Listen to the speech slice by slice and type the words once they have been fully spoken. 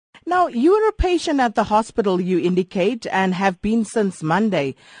Now, you were a patient at the hospital, you indicate, and have been since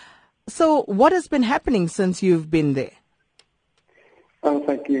Monday. So what has been happening since you've been there?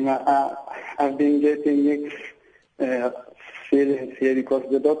 Fatima, I've been getting mixed feelings here because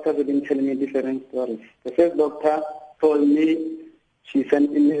the doctors have been telling me different stories. The first doctor told me she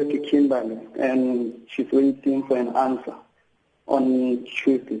sent email to Kimberley and she's waiting for an answer on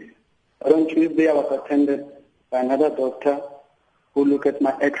Tuesday. But on Tuesday I was attended by another doctor who looked at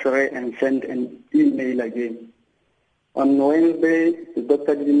my x-ray and sent an email again. On Wednesday, the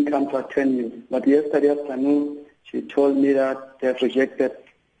doctor didn't come to attend me, but yesterday afternoon, she told me that they have rejected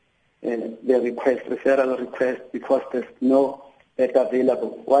the referral request, because there's no bed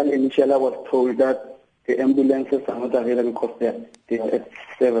available. While initially I was told that the ambulances are not available because they are at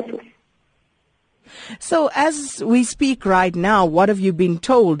services. So as we speak right now, what have you been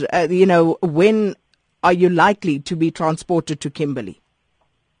told? When are you likely to be transported to Kimberley?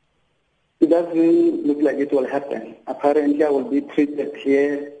 It doesn't look like it will happen. Apparently, I will be treated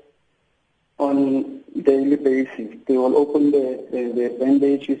here on daily basis. They will open the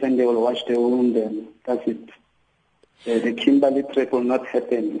bandages and they will wash the wound, and that's it. The Kimberley trip will not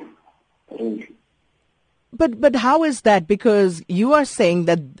happen. Really. But how is that? Because you are saying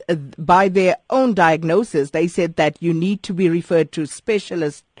that by their own diagnosis, they said that you need to be referred to a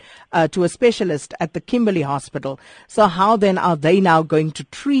specialist at the Kimberley Hospital. So how then are they now going to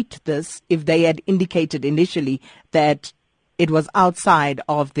treat this if they had indicated initially that it was outside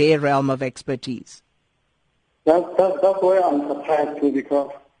of their realm of expertise? That's why I'm surprised too,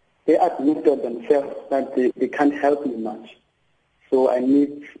 because they admitted themselves that they can't help me much. So I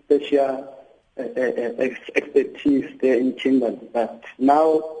need special expertise there in Kimberley. But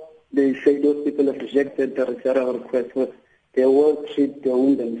now they say those people have rejected the referral request, so they will treat the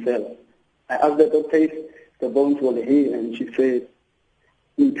wound themselves. I asked the doctor if the bones will heal, and she said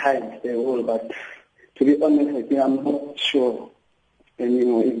in time they will. But to be honest with you, I'm not sure,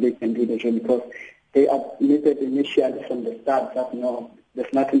 if they can do the job, because they admitted initially from the start that no,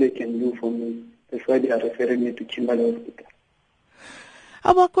 there's nothing they can do for me. That's why they are referring me to Kimberley Hospital.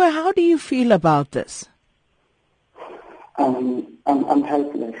 Aobakwe, how do you feel about this? I'm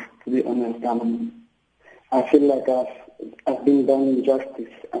helpless, to be honest. I feel like I've been done injustice.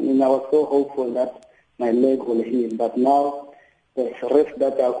 I was so hopeful that my leg will heal, but now there's a risk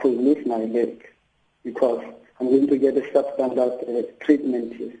that I could lose my leg because I'm going to get a substandard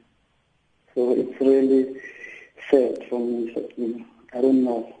treatment here. So it's really sad for me. I don't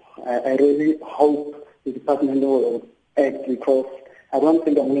know. I really hope the department will act, because I don't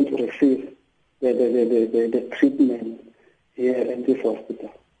think I'm going to receive the treatment here in this hospital.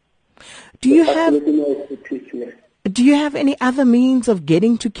 Do you have any other means of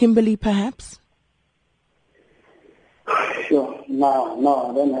getting to Kimberley, perhaps? Sure. No,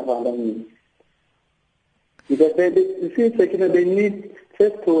 I don't have other means. Because they need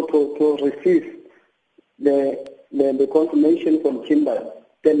first to receive the confirmation from Kimberley.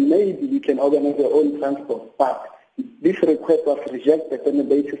 Then maybe we can organize our own transport. But this request was rejected on the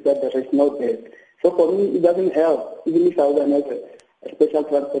basis that there is no bed. So for me, it doesn't help, even if I organize a special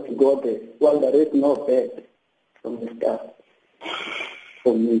transport to go there. Well, there is no bed from the start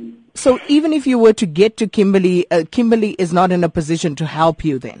for me. So even if you were to get to Kimberley, Kimberley is not in a position to help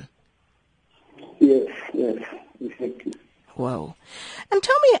you then? Yes, exactly. Wow. And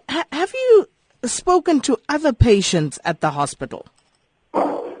tell me, have you spoken to other patients at the hospital?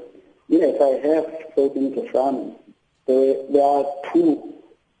 Yes, I have spoken to some. There are two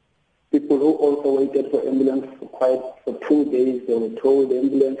people who also waited for ambulance for 2 days. They were told the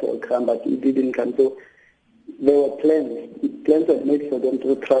ambulance will come, but it didn't come. So there were plans. Plans were made for them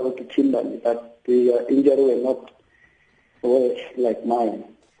to travel to Kimberley, but the injury were not worse like mine.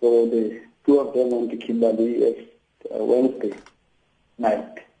 So the two of them went to Kimberley Wednesday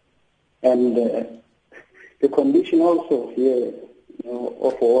night. And the condition also here,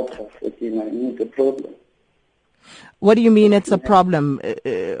 of water, it's a problem. What do you mean it's a problem?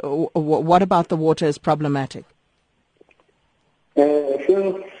 What about the water is problematic?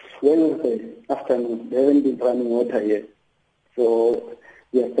 Since Wednesday afternoon, they haven't been running water yet. So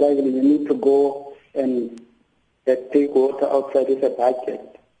we are struggling. We need to go and take water outside with a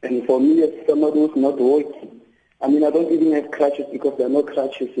bucket. And for me, as someone who's not working, I don't even have crutches because there are no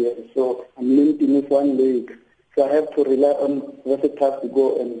crutches here. So I'm limping with one leg. So I have to rely on visitors to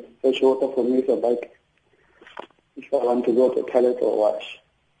go and fetch water for me with a bucket if I want to go to the toilet or wash.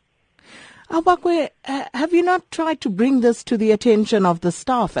 Aobakwe, have you not tried to bring this to the attention of the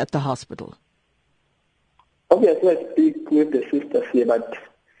staff at the hospital? Obviously, I speak with the sisters here, but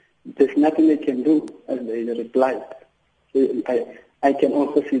there's nothing they can do, as they replied. I can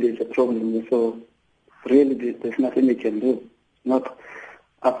also see there's a problem. So really, there's nothing we can do. Not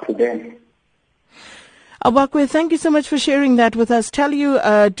up to them. Aobakwe, thank you so much for sharing that with us. Tell you,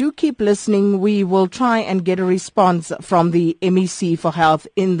 do keep listening. We will try and get a response from the MEC for Health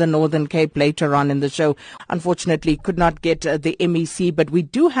in the Northern Cape later on in the show. Unfortunately, could not get the MEC, but we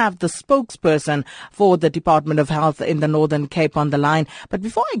do have the spokesperson for the Department of Health in the Northern Cape on the line. But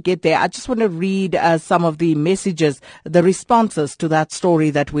before I get there, I just want to read some of the messages, the responses to that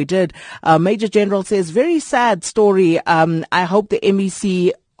story that we did. Major General says, very sad story. I hope the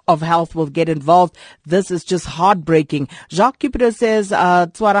MEC of Health will get involved. This is just heartbreaking. Jacques Cupido says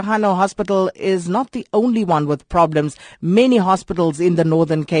Tshwaragano Hospital is not the only one with problems. Many hospitals in the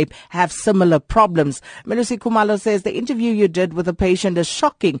Northern Cape have similar problems. Melusi Kumalo says the interview you did with a patient is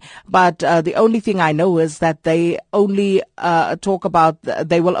shocking, but the only thing I know is that they only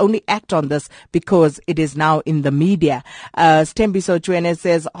they will only act on this because it is now in the media. Stembiso Chwene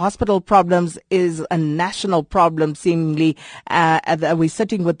says hospital problems is a national problem seemingly. We're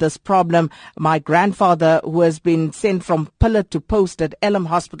sitting with this problem. My grandfather, who has been sent from pillar to post at Elam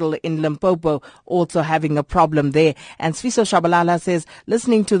Hospital in Limpopo, also having a problem there. And Sfiso Shabalala says,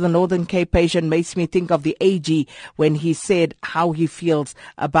 listening to the Northern Cape patient makes me think of the AG when he said how he feels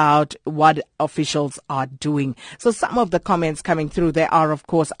about what officials are doing. So some of the comments coming through, there are of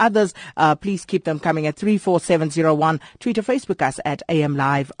course others. Please keep them coming at 34701. Tweet or Facebook us at AM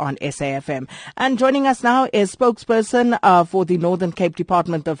Live on SAfm. And joining us now is spokesperson for the Northern Cape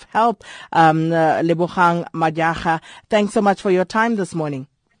Department of Health, Lebogang Majaha. Thanks so much for your time this morning.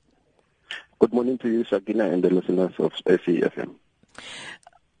 Good morning to you, Sakina, and the listeners of SAfm.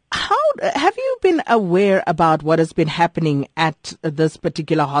 How have you been aware about what has been happening at this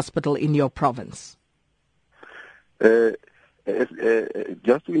particular hospital in your province?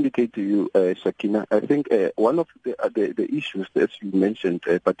 Just to indicate to you, Sakina, I think one of the issues that you mentioned,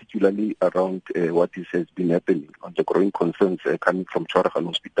 particularly around what has been happening on the growing concerns coming from Tshwaragano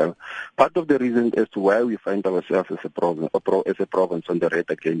Hospital, part of the reason as to why we find ourselves as a province on the red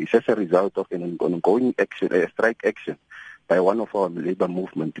again is as a result of an ongoing action, strike action by one of our labor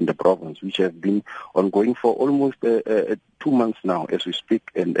movement in the province, which has been ongoing for almost 2 months now as we speak,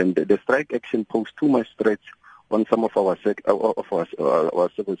 and the strike action posed too much threats on some of our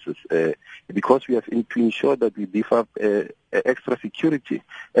services, because we have to ensure that we beef up extra security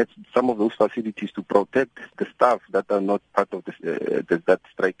at some of those facilities to protect the staff that are not part of that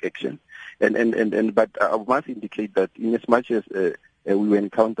strike action. But I must indicate that in as much as we were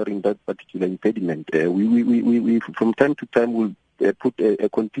encountering that particular impediment, we from time to time will put a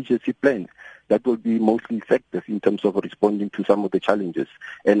contingency plan that will be mostly effective in terms of responding to some of the challenges.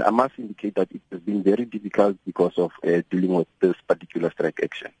 And I must indicate that it has been very difficult because of dealing with this particular strike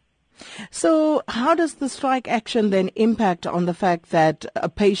action. So how does the strike action then impact on the fact that a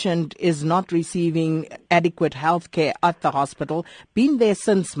patient is not receiving adequate health care at the hospital, been there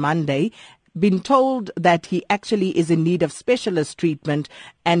since Monday, been told that he actually is in need of specialist treatment,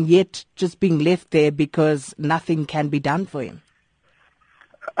 and yet just being left there because nothing can be done for him?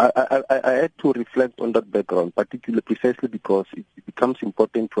 I had to reflect on that background, particularly precisely because it becomes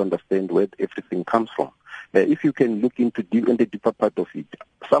important to understand where everything comes from. If you can look into the deeper part of it,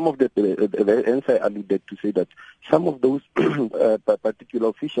 some of the answer I alluded to say that some of those particular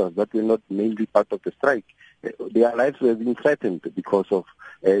officials that were not mainly part of the strike, their lives were being threatened because of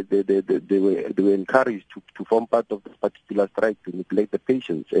they were encouraged to form part of this particular strike to neglect the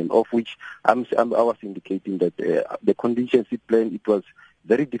patients, and of which I was indicating that the contingency plan, it was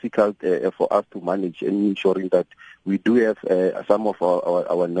very difficult for us to manage, and ensuring that we do have some of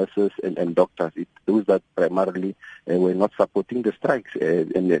our nurses and doctors, those that primarily were not supporting the strikes,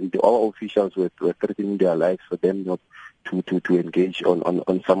 and our officials were threatening their lives for them not to engage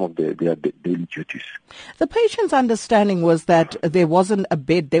on some of their daily duties. The patient's understanding was that there wasn't a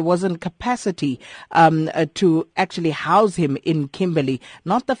bed, there wasn't capacity to actually house him in Kimberley,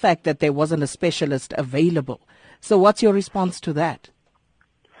 not the fact that there wasn't a specialist available. So what's your response to that?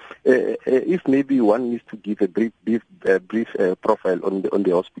 If maybe one needs to give a brief profile on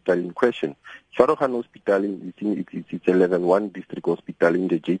the hospital in question. Tshwaragano Hospital, it's a level 1 district hospital in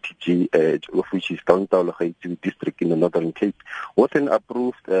the JTG, of which is Downtown district in the Northern Cape, was an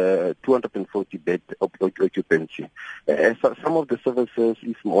approved 240 bed occupancy. Some of the services,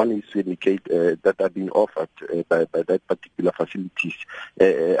 if one is to indicate, that are being offered by that particular facilities,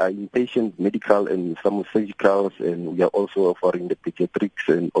 are inpatient medical and some surgicals, and we are also offering the pediatrics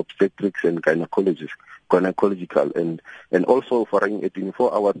and obstetrics and gynecology gynecological, and also offering a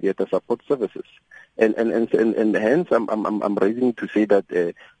 24-hour theatre support services. And hence I'm raising to say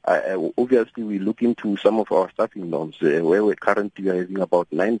that obviously we look into some of our staffing norms where we're currently having about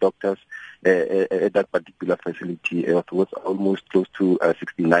 9 doctors at that particular facility, towards almost close to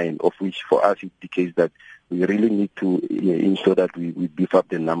 69, of which for us it indicates that we really need to ensure that we beef up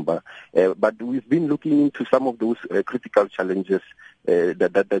the number. But we've been looking into some of those critical challenges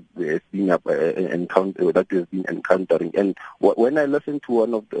that we have been encountering. And when I listened to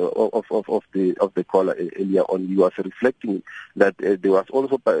one of the caller earlier on, he was reflecting that there was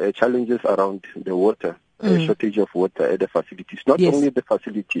also challenges around the water. Shortage of water at the facilities. Not only the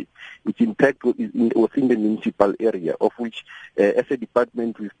facility, its impact within the municipal area, of which, as a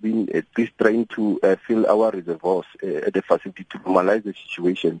department, we've been trying to fill our reservoirs at the facility to normalize the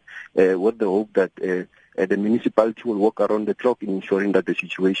situation, with the hope that the municipality will work around the clock in ensuring that the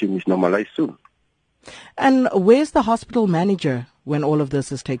situation is normalized soon. And where's the hospital manager when all of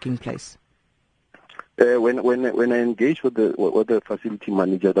this is taking place? When I engaged with the facility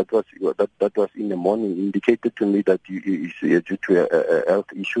manager, that was in the morning, he indicated to me that due to health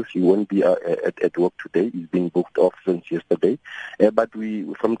issues, he won't be at work today. He's been booked off since yesterday. But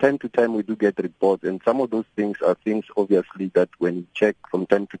from time to time, we do get reports, and some of those things are things, obviously, that when you check from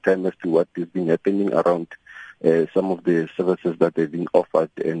time to time as to what has been happening around some of the services that have been offered,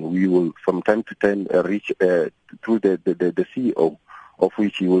 and we will from time to time reach through the CEO, of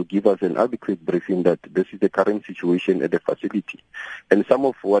which he will give us an adequate briefing that this is the current situation at the facility. And some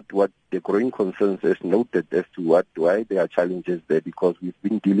of what the growing concerns has noted as to why there are challenges there, because we've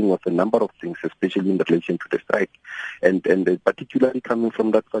been dealing with a number of things, especially in relation to the strike, and particularly coming from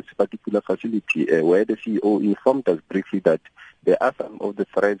that particular facility, where the CEO informed us briefly that there are some of the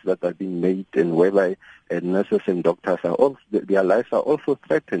threats that are being made, and whereby nurses and doctors their lives are also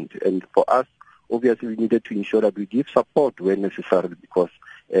threatened. And for us, obviously, we needed to ensure that we give support where necessary, because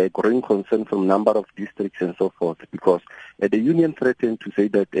growing concern from a number of districts and so forth, because the union threatened to say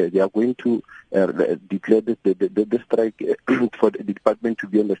that they are going to declare the strike for the department to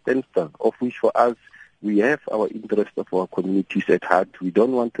be on the standstill, of which for us, we have our interest of our communities at heart. We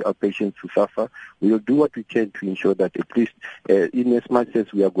don't want our patients to suffer. We will do what we can to ensure that at least, in as much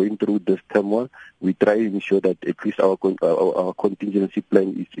as we are going through this turmoil, we try to ensure that at least our contingency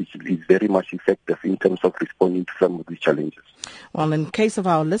plan is very much effective in terms of responding to some of these challenges. Well, in case of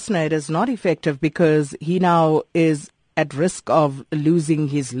our listener, it is not effective because he now is at risk of losing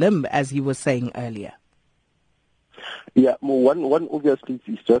his limb, as he was saying earlier. Yeah, one obviously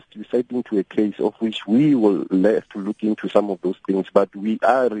is just reciting to a case of which we will have to look into some of those things, but we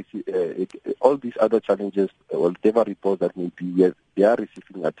are all these other challenges, whatever reports that may be, they are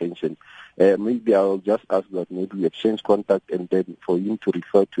receiving attention. Maybe I'll just ask that maybe we exchange contact, and then for him to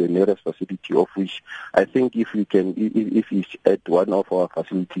refer to a nearest facility, of which I think if he's at one of our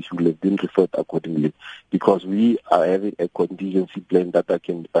facilities, we will have been referred accordingly, because we are having a contingency plan that I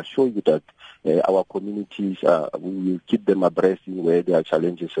can assure you that our communities, we will keep them abreast in where there are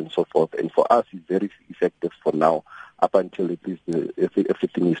challenges and so forth. And for us, it's very effective for now, up until at least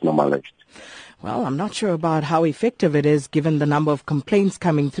everything is normalized. Well, I'm not sure about how effective it is given the number of complaints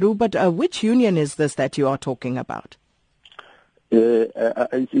coming through, but which union is this that you are talking about? One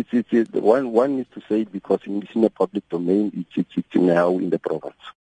is to say it because it's in the public domain, it's now in the province.